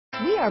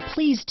We are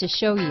pleased to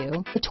show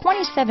you the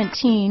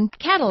 2017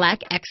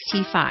 Cadillac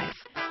XT5.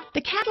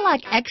 The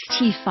Cadillac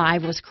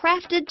XT5 was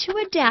crafted to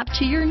adapt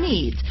to your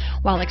needs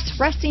while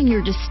expressing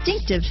your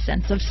distinctive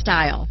sense of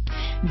style.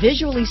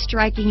 Visually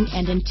striking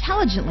and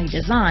intelligently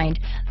designed,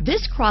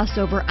 this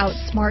crossover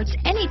outsmarts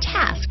any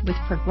task with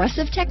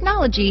progressive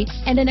technology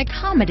and an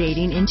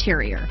accommodating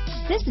interior.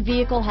 This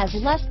vehicle has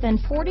less than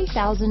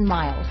 40,000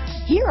 miles.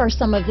 Here are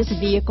some of this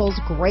vehicle's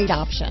great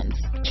options: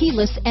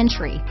 keyless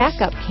entry,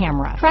 backup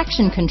camera,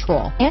 traction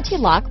control,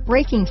 anti-lock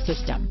braking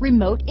system,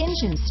 remote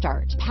engine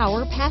start,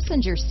 power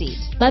passenger seat,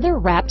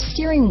 leather-wrapped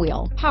steering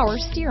wheel, power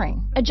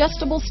steering,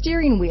 adjustable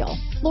steering wheel,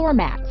 floor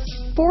mats,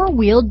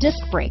 four-wheel disc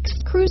brakes,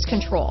 cruise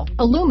control,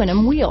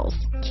 aluminum wheels,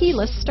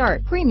 keyless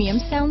start, premium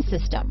sound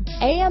system,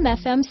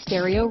 AM/FM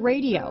stereo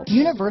radio,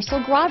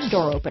 universal garage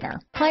door opener,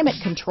 climate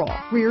control,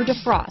 rear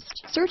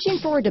defrost. Searching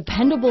for a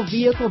dependable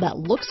vehicle that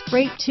looks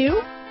great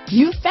too?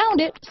 You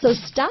found it, so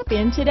stop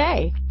in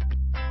today.